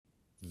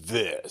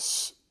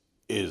This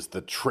is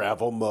the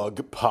Travel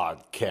Mug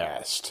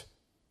Podcast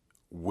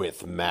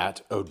with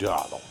Matt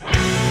O'Donnell.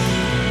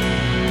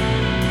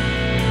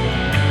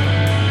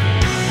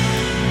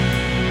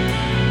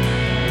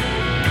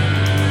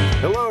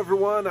 Hello,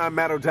 everyone. I'm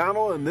Matt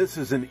O'Donnell, and this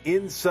is an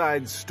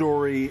Inside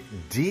Story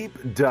deep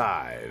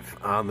dive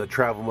on the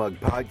Travel Mug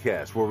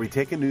Podcast, where we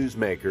take a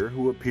newsmaker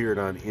who appeared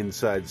on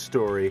Inside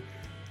Story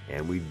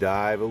and we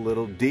dive a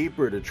little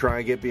deeper to try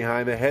and get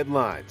behind the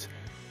headlines.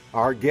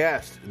 Our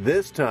guest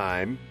this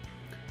time,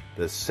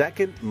 the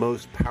second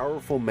most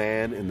powerful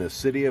man in the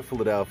city of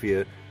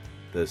Philadelphia,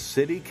 the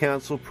city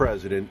council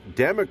president,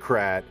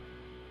 Democrat,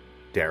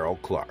 Darrell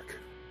Clarke.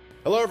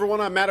 Hello, everyone.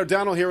 I'm Matt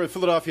O'Donnell here with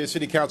Philadelphia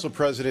City Council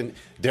President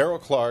Darrell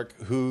Clarke,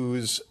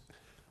 who's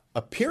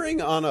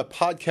appearing on a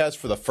podcast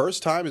for the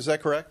first time. Is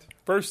that correct?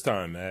 First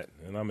time, Matt,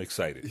 and I'm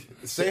excited.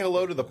 Say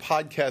hello to the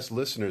podcast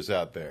listeners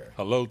out there.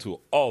 Hello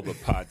to all the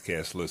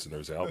podcast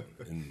listeners out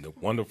in the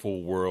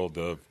wonderful world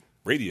of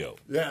radio.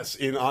 Yes,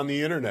 on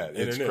the internet.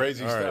 It's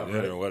crazy stuff,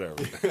 right?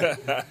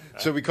 Whatever.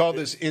 So we call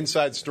this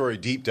Inside Story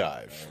Deep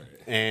Dive,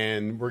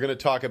 and we're going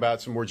to talk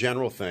about some more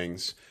general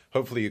things.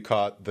 Hopefully you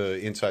caught the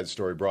Inside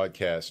Story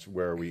broadcast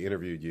where we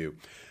interviewed you.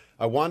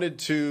 I wanted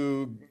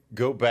to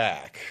go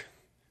back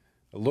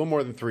a little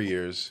more than 3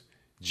 years,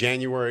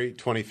 January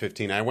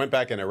 2015. I went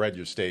back and I read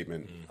your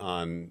statement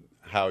on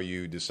how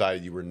you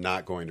decided you were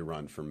not going to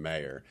run for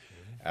mayor.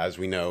 As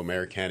we know,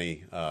 Mayor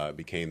Kenney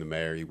became the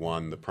mayor. He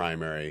won the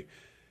primary.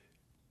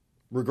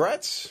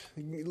 Regrets,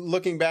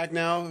 looking back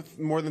now,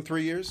 more than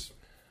 3 years?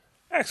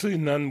 Actually,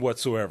 none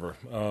whatsoever.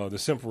 The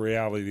simple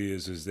reality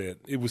is that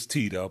it was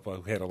teed up. I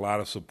had a lot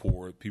of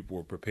support. People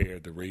were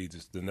prepared to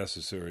raise the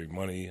necessary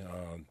money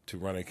to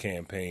run a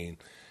campaign.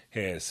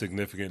 Had a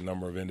significant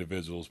number of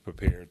individuals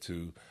prepared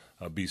to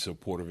be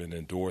supportive in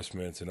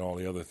endorsements and all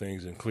the other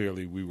things. And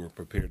clearly, we were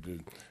prepared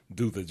to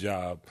do the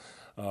job.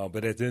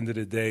 But at the end of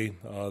the day,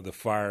 the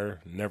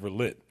fire never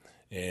lit.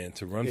 And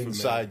to run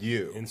inside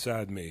you,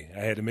 inside me, I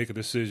had to make a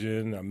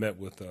decision. I met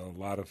with a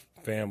lot of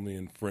family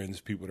and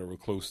friends, people that were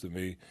close to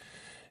me,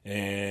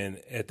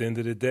 and at the end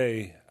of the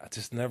day, I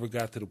just never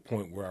got to the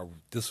point where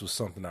this was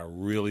something I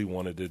really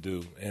wanted to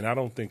do. And I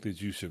don't think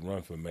that you should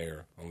run for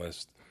mayor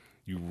unless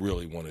you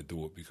really want to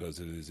do it,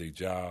 because it is a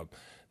job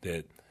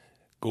that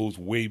goes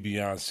way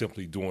beyond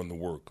simply doing the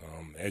work.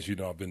 As you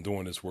know, I've been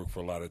doing this work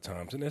for a lot of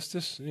times, and that's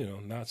just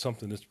not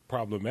something that's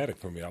problematic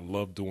for me. I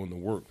love doing the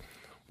work.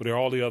 But there are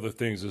all the other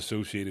things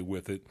associated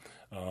with it.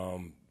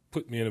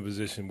 Put me in a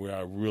position where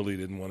I really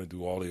didn't want to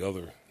do all the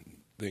other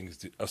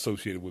things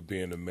associated with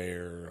being the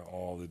mayor,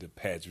 all the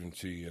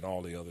pageantry and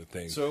all the other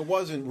things. So it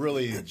wasn't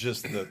really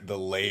just the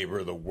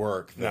labor, the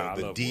work,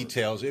 the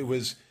details. Work. It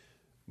was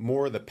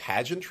more the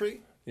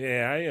pageantry?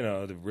 Yeah,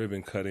 the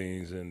ribbon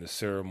cuttings and the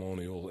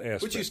ceremonial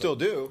aspect. Which you still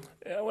do.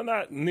 Yeah, well,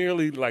 not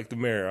nearly like the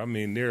mayor. I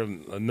mean, there are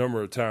a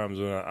number of times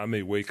when I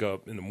may wake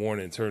up in the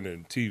morning and turn the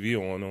TV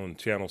on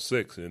Channel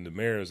 6, and the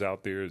mayor's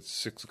out there at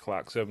 6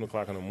 o'clock, 7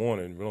 o'clock in the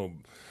morning,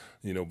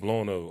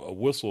 blowing a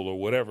whistle or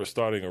whatever,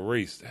 starting a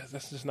race.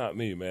 That's just not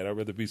me, man. I'd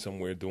rather be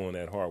somewhere doing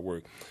that hard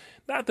work.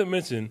 Not to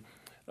mention,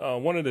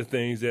 one of the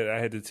things that I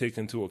had to take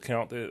into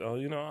account that,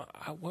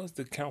 I was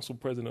the council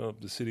president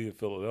of the city of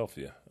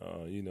Philadelphia,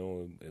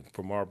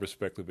 from our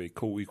perspective, a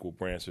co-equal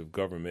branch of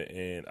government,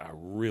 and I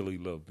really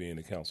love being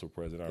the council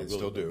president. I really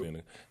still do.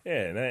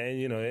 And at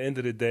the end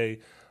of the day,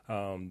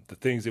 the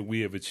things that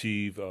we have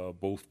achieved,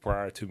 both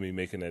prior to me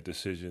making that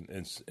decision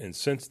and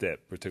since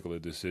that particular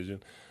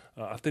decision,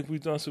 I think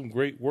we've done some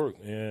great work,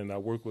 and I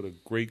work with a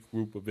great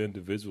group of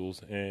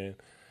individuals, and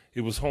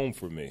it was home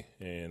for me,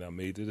 and I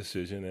made the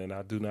decision, and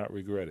I do not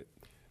regret it.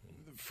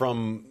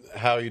 From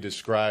how you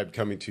described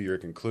coming to your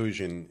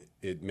conclusion,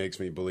 it makes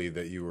me believe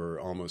that you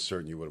were almost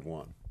certain you would have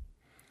won.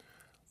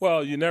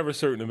 Well, you're never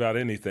certain about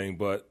anything,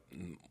 but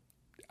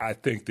I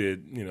think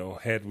that,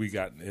 had we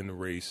gotten in the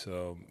race,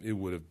 it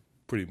would have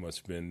pretty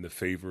much been the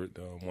favorite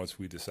once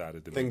we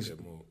decided to make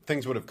that move.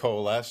 Things would have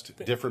coalesced.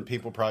 Different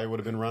people probably would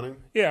have been running.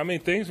 Yeah, I mean,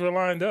 things were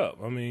lined up.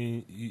 I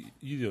mean,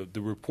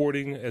 the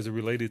reporting as it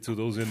related to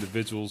those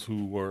individuals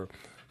who were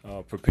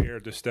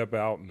prepared to step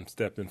out and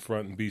step in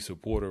front and be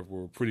supportive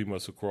were pretty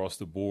much across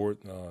the board.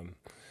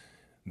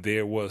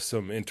 There was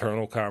some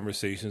internal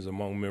conversations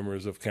among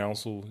members of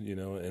council,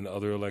 and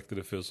other elected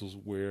officials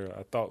where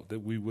I thought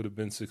that we would have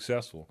been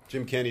successful.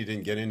 Jim Kenney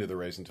didn't get into the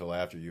race until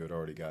after you had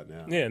already gotten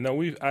out. Yeah,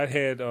 no, I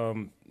had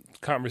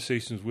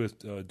conversations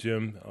with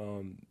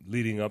Jim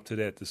leading up to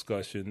that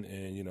discussion,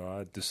 and,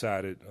 I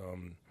decided,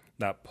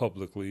 not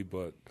publicly,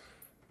 but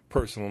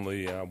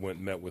personally, I went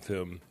and met with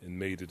him and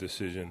made the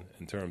decision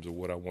in terms of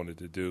what I wanted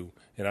to do.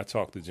 And I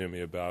talked to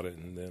Jimmy about it,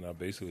 and then I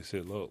basically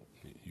said, look,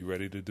 you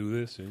ready to do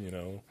this?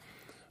 And,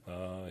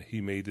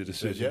 he made the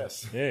decision.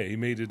 Yes. Yeah, he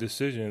made the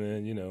decision,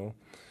 and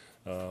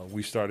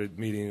we started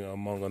meeting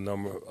among a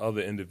number of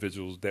other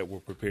individuals that were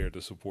prepared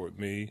to support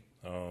me.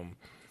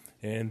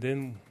 And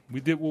then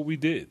we did what we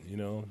did.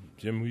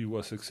 Jimmy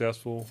was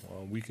successful.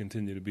 We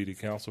continue to be the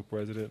council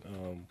president.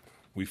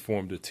 We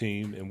formed a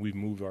team, and we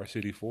moved our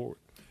city forward.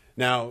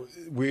 Now,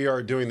 we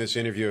are doing this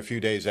interview a few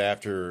days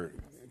after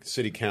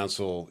City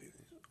Council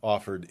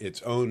offered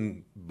its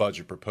own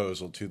budget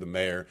proposal to the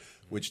mayor,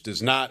 which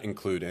does not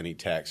include any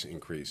tax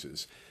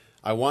increases.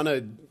 I want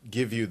to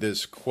give you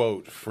this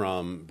quote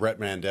from Brett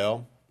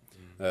Mandel,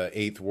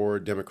 8th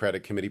Ward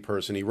Democratic Committee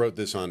person. He wrote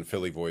this on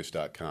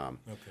PhillyVoice.com.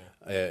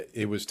 Okay.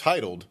 It was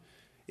titled,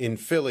 "In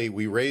Philly,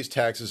 we raise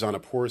taxes on a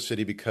poor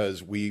city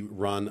because we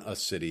run a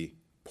city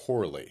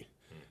poorly."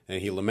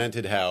 And he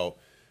lamented how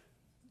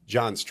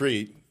John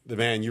Street, the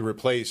man you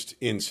replaced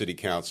in City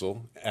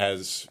Council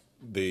as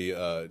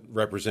the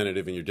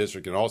representative in your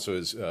district and also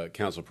as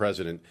council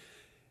president,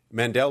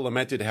 Mandel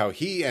lamented how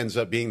he ends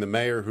up being the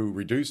mayor who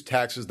reduced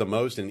taxes the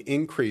most and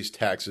increased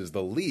taxes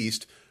the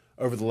least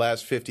over the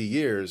last 50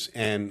 years.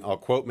 And I'll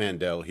quote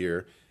Mandel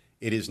here,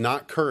 "It is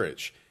not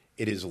courage,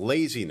 it is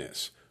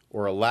laziness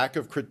or a lack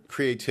of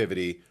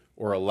creativity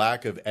or a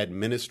lack of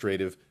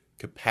administrative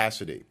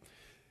capacity."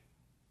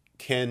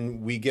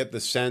 Can we get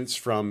the sense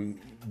from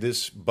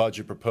this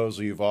budget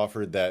proposal you've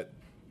offered that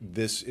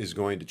this is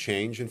going to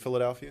change in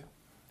Philadelphia?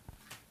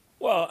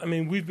 Well, I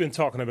mean, we've been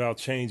talking about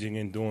changing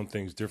and doing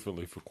things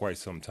differently for quite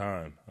some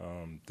time.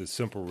 The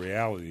simple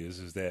reality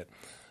is that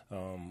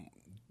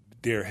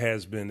there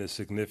has been a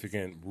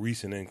significant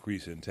recent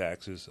increase in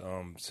taxes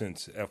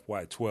since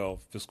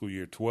FY12, fiscal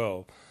year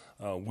 12.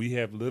 We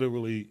have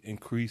literally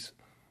increased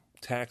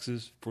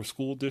taxes for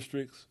school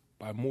districts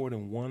by more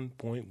than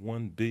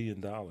 $1.1 billion,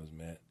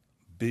 Matt.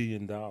 $1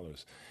 billion.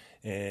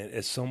 And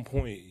at some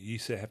point, you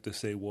have to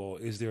say, well,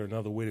 is there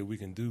another way that we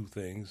can do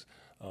things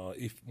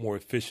more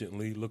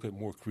efficiently, look at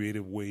more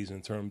creative ways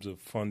in terms of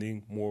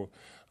funding, more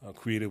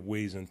creative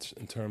ways in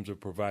terms of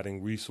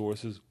providing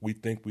resources? We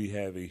think we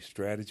have a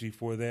strategy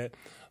for that.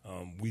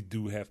 We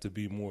do have to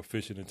be more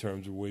efficient in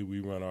terms of the way we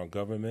run our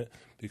government,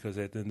 because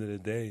at the end of the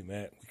day,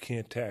 Matt, we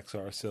can't tax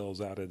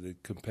ourselves out of the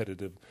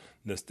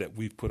competitiveness that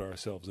we've put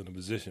ourselves in a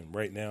position.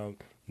 Right now,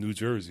 New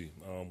Jersey,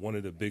 one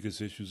of the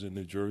biggest issues in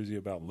New Jersey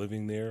about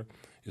living there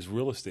is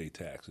real estate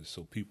taxes.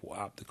 So people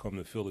opt to come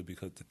to Philly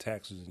because the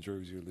taxes in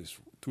Jersey are just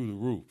through the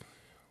roof.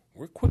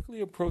 We're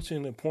quickly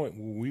approaching the point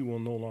where we will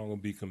no longer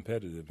be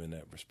competitive in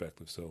that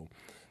perspective. So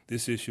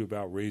this issue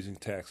about raising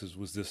taxes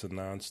was just a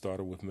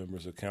non-starter with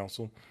members of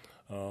council.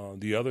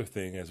 The other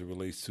thing as it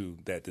relates to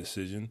that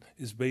decision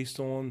is based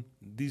on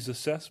these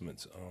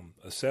assessments.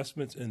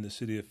 Assessments in the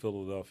city of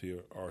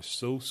Philadelphia are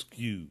so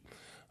skewed,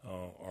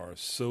 are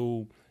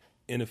so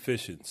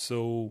inefficient,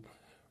 so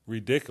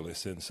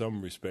ridiculous in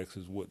some respects,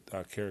 is what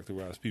I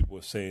characterize people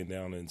are saying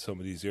down in some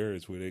of these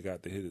areas where they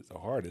got to hit it the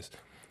hardest.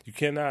 You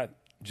cannot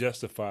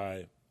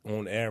justify,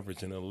 on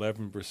average, an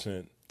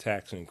 11%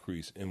 tax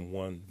increase in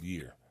 1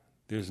 year.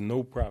 There's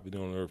no property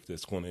on earth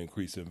that's going to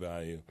increase in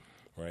value,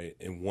 right,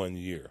 in 1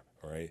 year,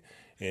 right?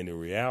 And the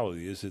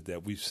reality is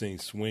that we've seen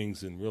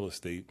swings in real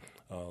estate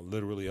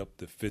literally up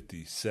to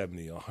 50,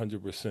 70,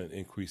 100%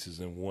 increases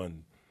in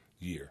 1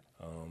 year.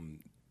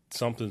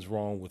 Something's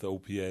wrong with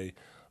OPA.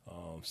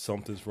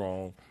 Something's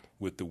wrong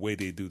with the way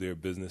they do their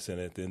business.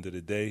 And at the end of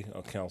the day,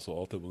 council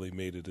ultimately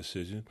made a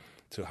decision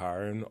to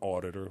hire an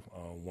auditor,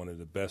 one of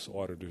the best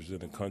auditors in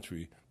the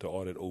country, to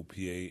audit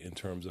OPA in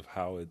terms of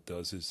how it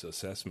does its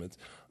assessments,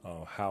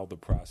 how the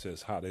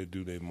process, how they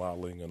do their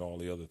modeling, and all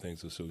the other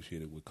things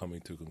associated with coming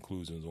to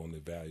conclusions on the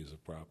values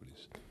of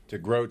properties. To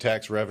grow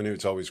tax revenue,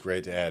 it's always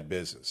great to add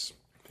business.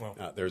 Well,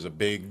 there's a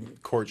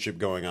big courtship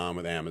going on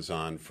with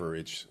Amazon for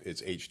its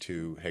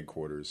H2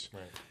 headquarters.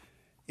 Right.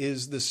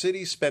 Is the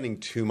city spending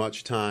too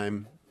much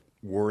time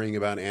worrying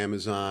about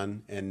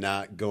Amazon and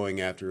not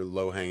going after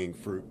low-hanging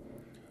fruit?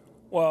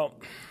 Well,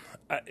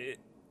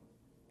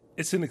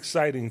 it's an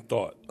exciting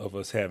thought of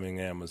us having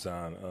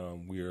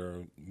Amazon. We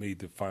are made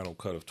the final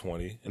cut of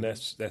 20, and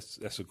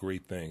that's a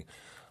great thing.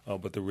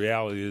 But the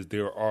reality is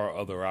there are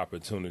other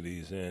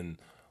opportunities, and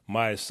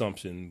my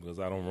assumption, because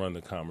I don't run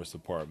the Commerce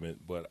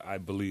Department, but I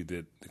believe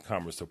that the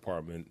Commerce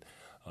Department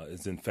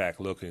is in fact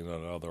looking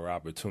at other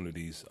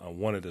opportunities.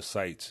 One of the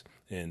sites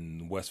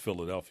in West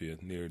Philadelphia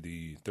near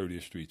the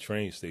 30th Street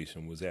train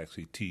station was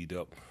actually teed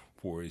up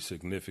for a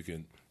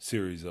significant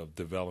series of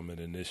development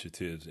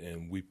initiatives,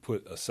 and we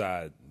put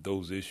aside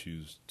those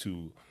issues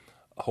to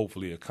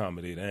hopefully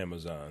accommodate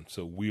Amazon.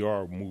 So we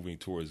are moving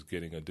towards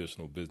getting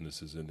additional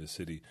businesses in the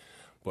city.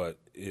 But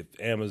if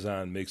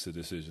Amazon makes a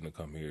decision to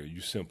come here,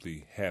 you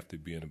simply have to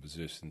be in a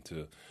position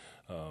to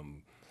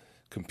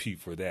compete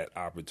for that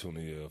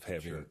opportunity of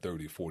having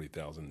 30,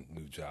 40,000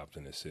 new jobs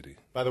in the city.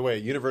 By the way,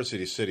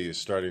 University City is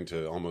starting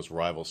to almost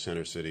rival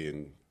Center City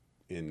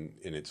in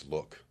its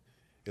look.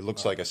 It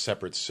looks like a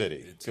separate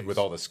city with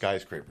all the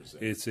skyscrapers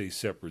there. It's a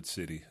separate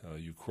city.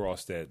 You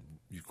cross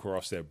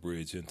that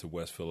bridge into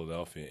West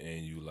Philadelphia,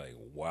 and you like,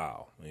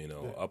 wow,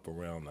 up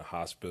around the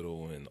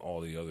hospital and all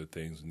the other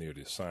things near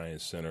the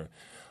Science Center.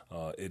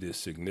 It is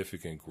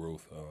significant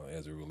growth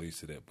as it relates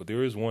to that. But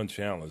there is one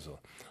challenge.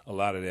 A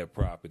lot of that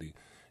property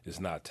is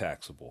not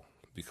taxable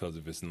because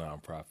of its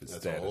nonprofit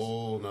status. That's a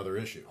whole nother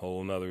issue.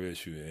 Whole nother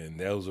issue. And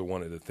those are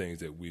one of the things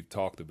that we've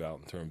talked about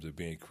in terms of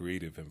being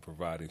creative and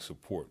providing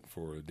support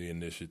for the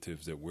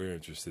initiatives that we're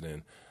interested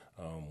in.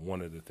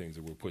 One of the things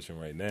that we're pushing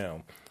right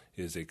now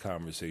is a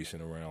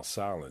conversation around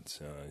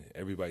silence.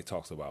 Everybody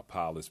talks about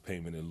pilots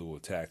payment in lieu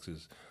of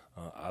taxes.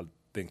 I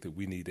think that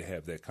we need to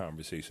have that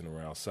conversation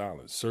around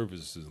silence,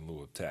 services in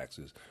lieu of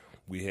taxes.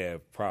 We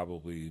have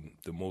probably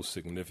the most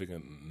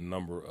significant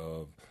number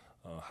of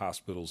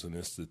hospitals and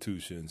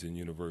institutions and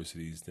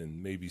universities,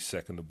 then maybe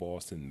second to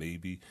Boston,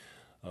 maybe.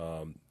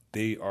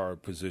 They are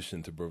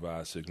positioned to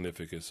provide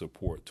significant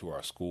support to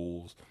our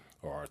schools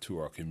or to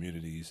our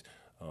communities,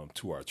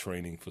 to our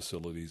training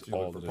facilities.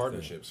 All of the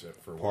partnerships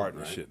for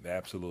partnership, one, right?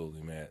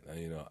 Absolutely, Matt.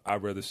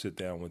 I'd rather sit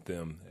down with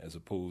them as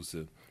opposed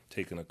to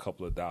taking a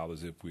couple of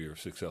dollars if we are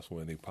successful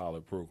in a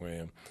pilot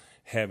program,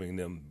 having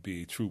them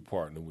be a true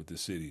partner with the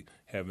city,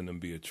 having them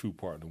be a true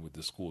partner with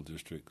the school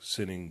district,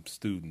 sending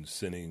students,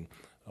 sending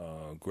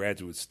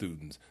graduate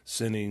students,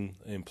 sending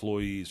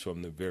employees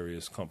from the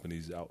various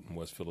companies out in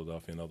West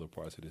Philadelphia and other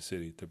parts of the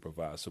city to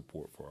provide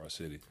support for our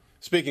city.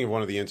 Speaking of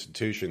one of the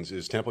institutions,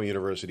 is Temple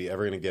University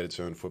ever going to get its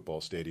own football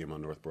stadium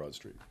on North Broad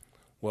Street?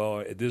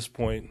 Well, at this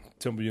point,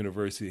 Temple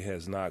University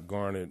has not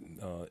garnered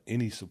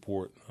any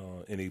support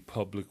in a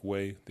public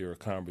way. There are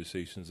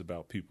conversations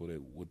about people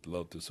that would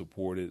love to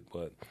support it,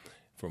 but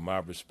from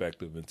my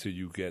perspective, until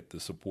you get the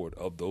support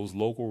of those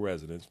local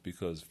residents,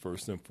 because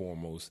first and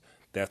foremost,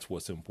 that's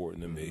what's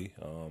important to me.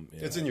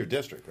 It's in your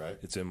district, right?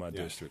 It's in my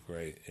district,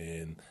 right?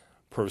 And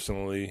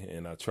personally,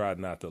 and I tried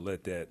not to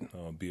let that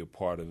be a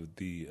part of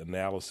the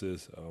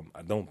analysis,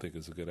 I don't think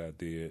it's a good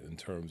idea in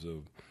terms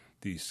of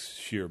the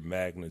sheer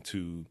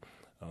magnitude,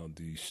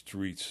 the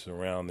streets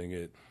surrounding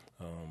it,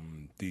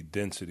 the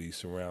density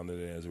surrounding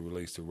it as it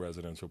relates to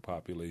residential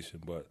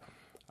population. But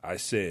I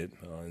said,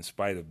 in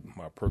spite of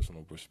my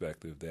personal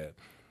perspective, that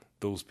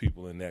those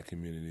people in that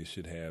community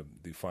should have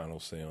the final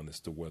say on as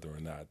to whether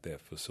or not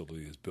that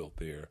facility is built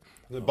there.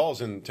 The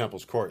ball's in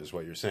Temple's court is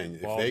what you're saying.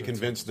 If they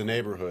convince the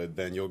neighborhood,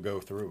 then you'll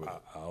go through with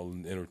it. I'll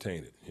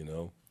entertain it,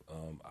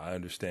 I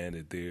understand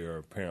that they are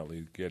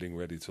apparently getting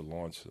ready to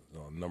launch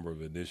a number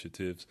of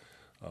initiatives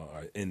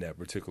in that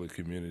particular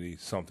community,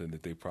 something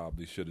that they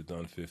probably should have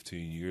done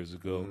 15 years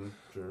ago.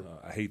 Sure.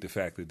 I hate the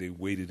fact that they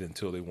waited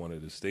until they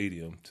wanted a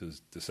stadium to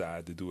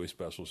decide to do a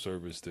special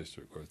service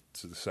district or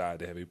to decide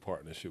to have a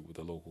partnership with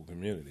the local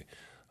community.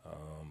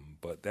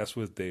 But that's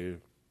what they're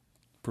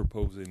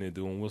proposing to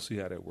do, and we'll see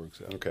how that works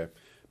out. Okay.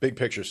 Big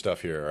picture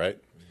stuff here, all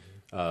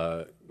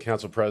right?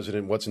 Council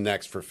President, what's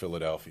next for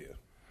Philadelphia?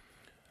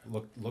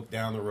 Look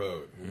down the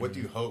road. What do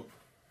you hope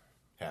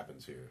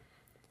happens here?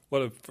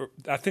 Well,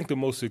 I think the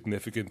most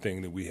significant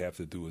thing that we have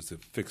to do is to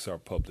fix our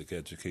public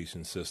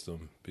education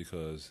system,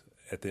 because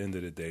at the end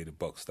of the day, the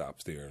buck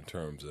stops there in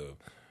terms of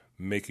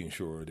making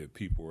sure that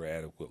people are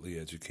adequately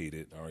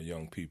educated, our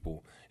young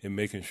people, and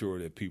making sure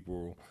that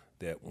people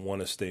that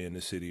want to stay in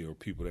the city or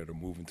people that are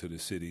moving to the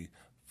city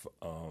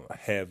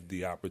have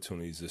the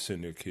opportunities to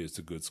send their kids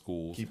to good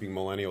schools. Keeping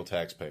millennial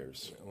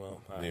taxpayers.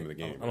 Well, name of the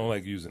game. I don't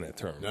like using that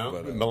term. No?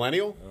 But,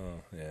 millennial?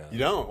 Yeah. You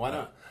don't? Why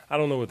not? I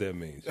don't know what that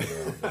means.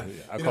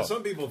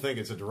 Some people think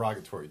it's a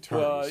derogatory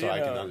term, I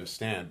can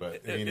understand.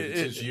 But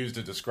it's just used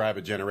to describe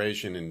a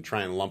generation and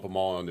try and lump them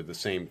all into the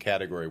same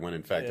category when,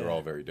 in fact, they're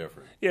all very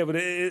different. Yeah, but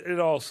it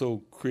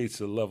also creates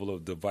a level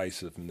of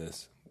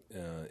divisiveness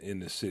in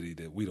the city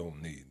that we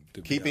don't need.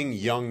 Keeping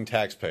young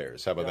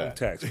taxpayers. How about young that?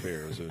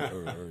 Taxpayers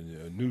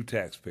or new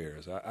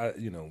taxpayers.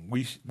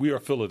 We are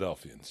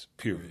Philadelphians,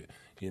 period.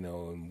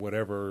 And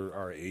whatever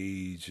our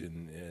age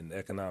and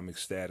economic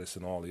status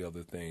and all the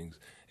other things,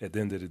 at the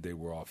end of the day,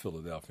 we're all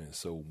Philadelphians.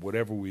 So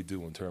whatever we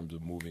do in terms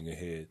of moving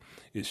ahead,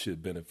 it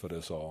should benefit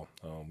us all.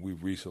 We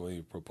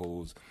recently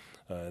proposed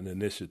an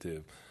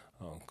initiative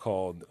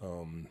called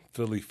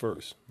Philly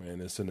First,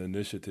 and it's an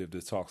initiative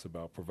that talks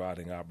about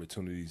providing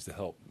opportunities to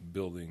help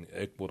building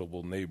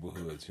equitable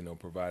neighborhoods,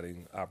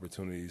 providing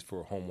opportunities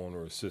for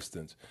homeowner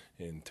assistance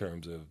in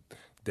terms of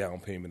down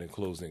payment and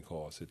closing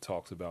costs. It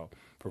talks about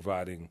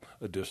providing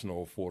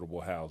additional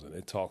affordable housing.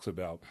 It talks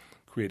about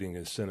creating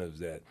incentives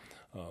that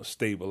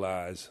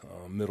stabilize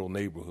middle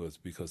neighborhoods,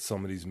 because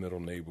some of these middle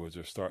neighborhoods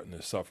are starting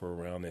to suffer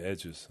around the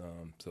edges.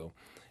 So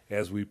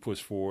as we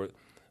push forward,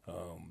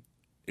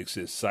 as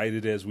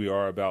excited as we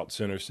are about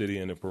Center City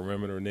and the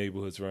perimeter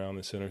neighborhoods around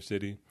the Center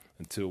City,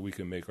 until we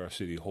can make our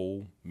city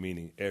whole,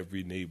 meaning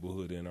every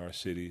neighborhood in our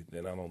city,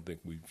 then I don't think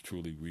we've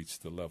truly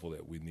reached the level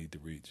that we need to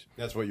reach.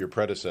 That's what your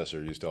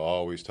predecessor used to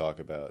always talk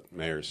about,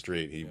 Mayor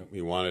Street.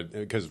 He wanted,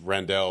 because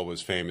Rendell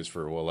was famous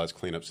for, let's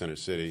clean up Center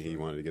City. He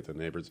wanted to get the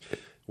neighbors.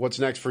 What's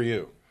next for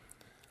you?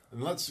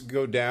 And let's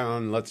go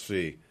down, let's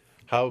see.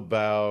 How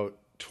about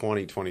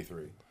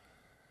 2023?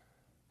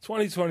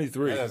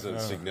 2023. That has a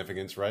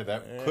significance, right?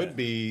 That could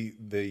be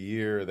the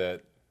year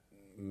that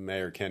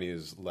Mayor Kenney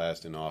is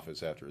last in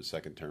office after his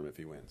second term if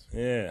he wins.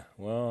 Yeah,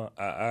 well,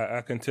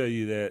 I can tell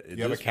you that. Do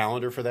you have a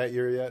calendar for that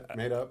year yet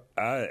made up?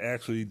 I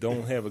actually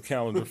don't have a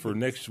calendar for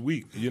next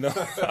week.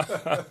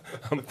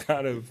 I'm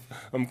kind of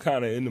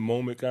in the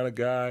moment kind of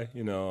guy. I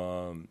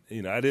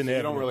didn't have.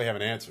 You don't really have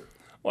an answer.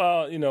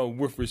 Well,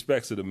 with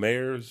respect to the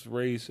mayor's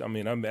race, I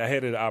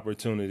had an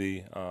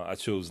opportunity. I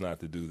chose not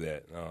to do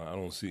that. I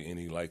don't see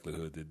any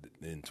likelihood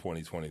that in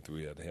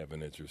 2023 I'd have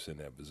an interest in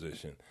that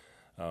position.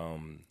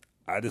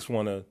 I just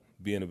want to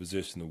be in a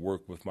position to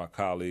work with my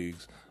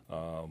colleagues,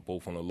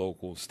 both on the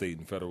local, state,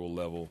 and federal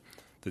level,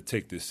 to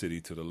take this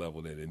city to the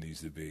level that it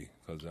needs to be.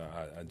 Because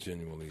I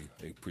genuinely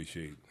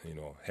appreciate,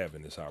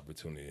 having this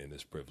opportunity and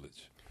this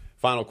privilege.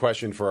 Final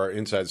question for our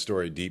Inside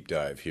Story deep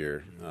dive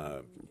here.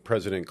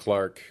 President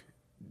Clark,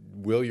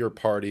 will your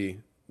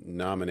party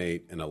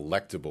nominate an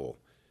electable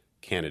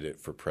candidate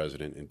for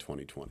president in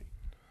 2020?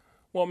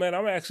 Well, man,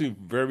 I'm actually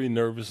very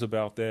nervous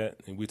about that.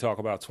 And we talk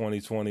about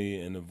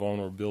 2020 and the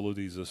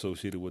vulnerabilities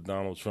associated with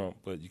Donald Trump,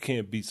 but you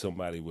can't beat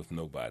somebody with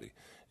nobody.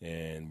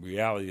 And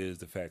reality is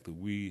the fact that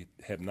we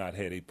have not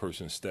had a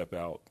person step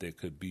out that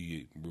could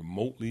be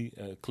remotely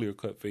a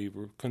clear-cut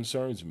favor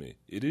concerns me.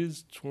 It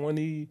is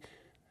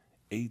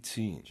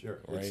 2018.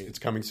 Sure. Right? It's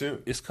coming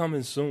soon. It's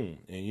coming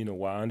soon. And,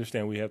 while I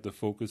understand we have to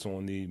focus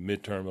on the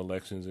midterm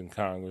elections in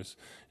Congress,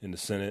 in the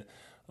Senate,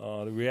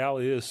 the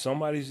reality is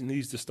somebody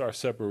needs to start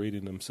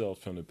separating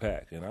themselves from the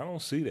pack, and I don't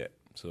see that.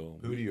 So,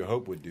 who do you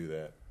hope would do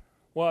that?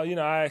 Well,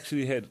 I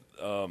actually had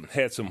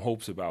some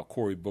hopes about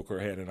Cory Booker.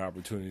 Had an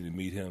opportunity to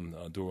meet him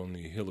during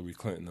the Hillary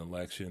Clinton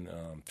election,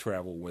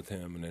 traveled with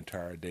him an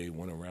entire day,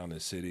 went around the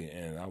city,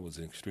 and I was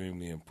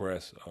extremely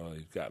impressed.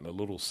 He's gotten a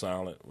little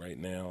silent right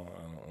now.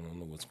 I don't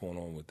know what's going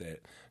on with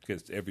that,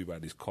 because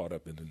everybody's caught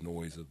up in the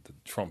noise of the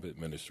Trump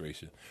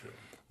administration. Sure.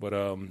 But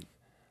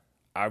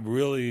I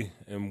really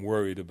am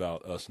worried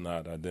about us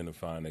not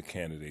identifying a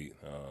candidate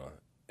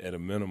at a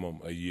minimum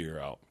a year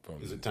out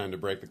from. Is it time to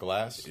break the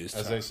glass,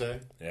 they say?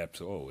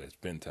 Absolutely. Oh, it's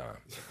been time.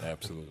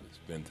 Absolutely. It's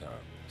been time.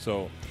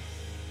 So,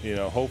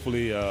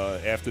 hopefully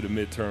after the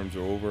midterms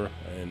are over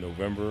in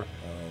November,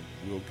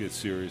 we'll get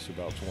serious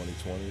about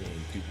 2020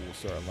 and people will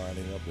start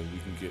lining up and we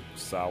can get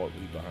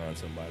solidly behind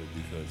somebody,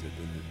 because at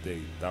the end of the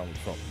day, Donald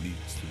Trump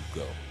needs to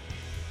go.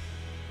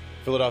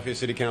 Philadelphia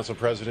City Council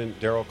President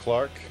Darrell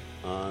Clark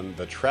on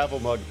the Travel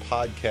Mug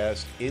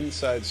Podcast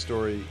Inside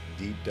Story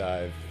Deep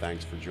Dive.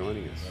 Thanks for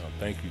joining us.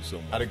 Thank you so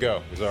much. How'd it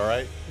go? Was it all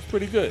right? It's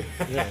pretty good.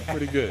 Yeah,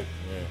 pretty good.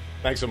 Yeah.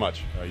 Thanks so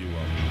much. You're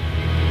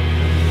welcome.